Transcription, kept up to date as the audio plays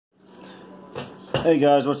Hey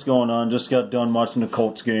guys, what's going on? Just got done watching the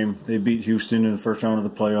Colts game. They beat Houston in the first round of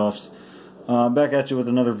the playoffs. Back at you with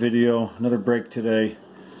another video, another break today.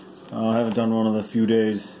 I haven't done one in a few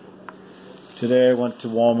days. Today I went to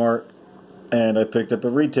Walmart and I picked up a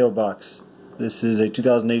retail box. This is a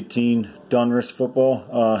 2018 Donruss football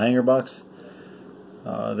hanger box.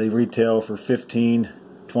 They retail for $15,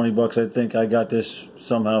 $20 I think. I got this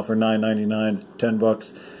somehow for $9.99,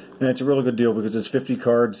 $10. And it's a really good deal because it's 50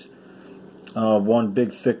 cards. One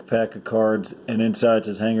big thick pack of cards, and inside it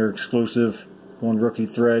says hanger exclusive, one rookie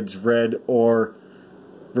threads, red or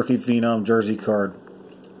rookie phenom jersey card.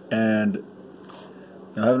 And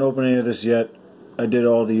I haven't opened any of this yet. I did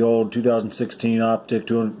all the old 2016 Optic,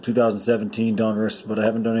 2017 Donruss, but I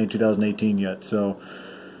haven't done any 2018 yet. So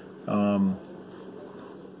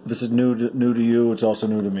this is new to you. It's also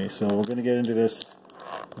new to me. So we're gonna get into this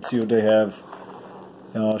and see what they have.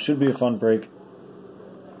 Should be a fun break.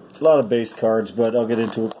 It's a lot of base cards, but I'll get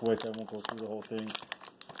into it quick. I won't go through the whole thing.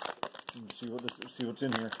 See what's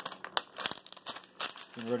in here.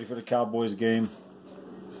 Getting ready for the Cowboys game.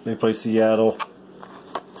 They play Seattle.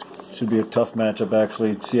 Should be a tough matchup,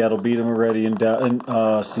 actually. Seattle beat them already in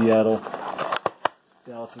Seattle.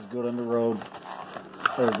 Dallas is good on the road.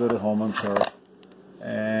 Or good at home, I'm sorry.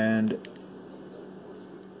 And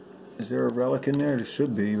is there a relic in there? There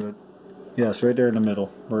should be, but yes, right there in the middle,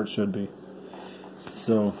 where it should be.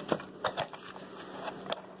 So,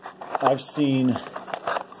 I've seen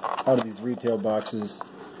out of these retail boxes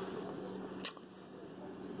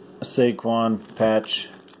a Saquon patch.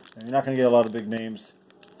 And you're not going to get a lot of big names.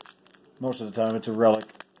 Most of the time it's a relic,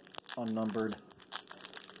 unnumbered.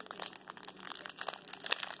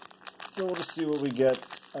 So we'll just see what we get.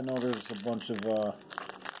 I know there's a bunch of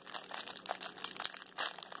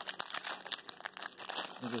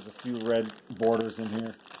there's a few red borders in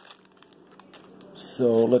here.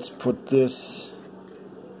 So let's put this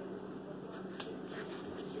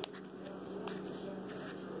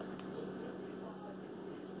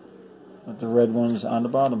with the red ones on the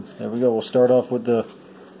bottom. There we go. We'll start off with the.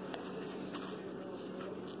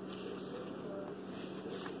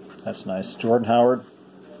 That's nice. Jordan Howard.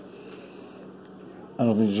 I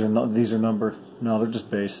don't think these are numbered. No, they're just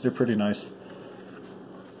base. They're pretty nice.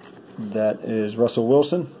 That is Russell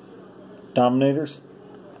Wilson. Dominators.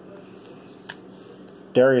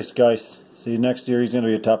 Darius Geis. See, next year he's going to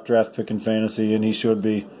be a top draft pick in fantasy, and he should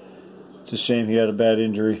be. It's a shame he had a bad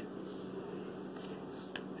injury.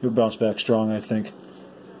 He'll bounce back strong, I think.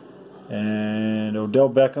 And Odell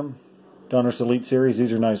Beckham. Donruss Elite Series.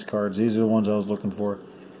 These are nice cards. These are the ones I was looking for.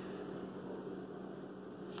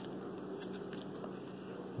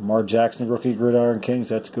 Lamar Jackson, rookie Gridiron Kings.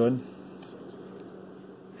 That's good.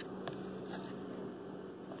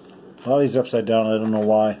 A lot of these are upside down. I don't know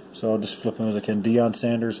why. So I'll just flip them as I can. Deion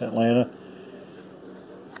Sanders, Atlanta.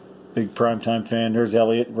 Big primetime fan. There's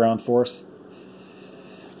Elliott, Ground Force.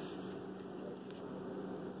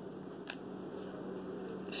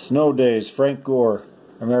 Snow Days, Frank Gore.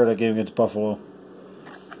 I remember that game against Buffalo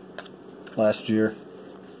last year.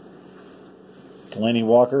 Delaney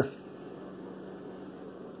Walker.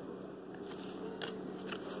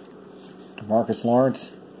 Marcus Lawrence.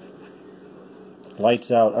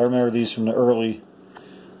 Lights Out. I remember these from the early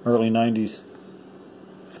 90s.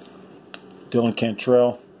 Dylan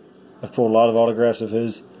Cantrell. I've pulled a lot of autographs of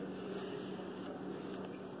his.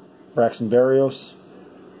 Braxton Berrios.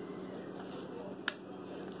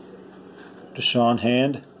 Deshaun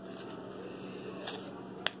Hand.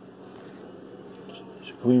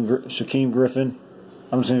 Shaquem Griffin.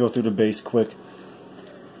 I'm just going to go through the base quick,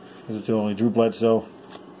 because it's only Drew Bledsoe.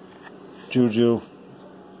 Juju.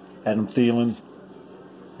 Adam Thielen.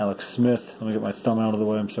 Alex Smith. Let me get my thumb out of the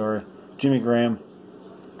way, I'm sorry. Jimmy Graham.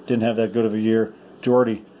 Didn't have that good of a year.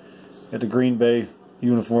 Jordy. Got the Green Bay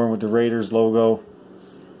uniform with the Raiders logo.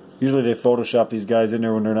 Usually they Photoshop these guys in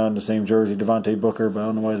there when they're not in the same jersey. Devontae Booker, but I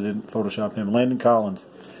don't know why they didn't Photoshop him. Landon Collins.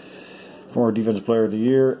 Former Defensive Player of the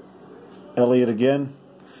Year. Elliott again.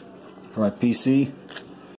 For my PC.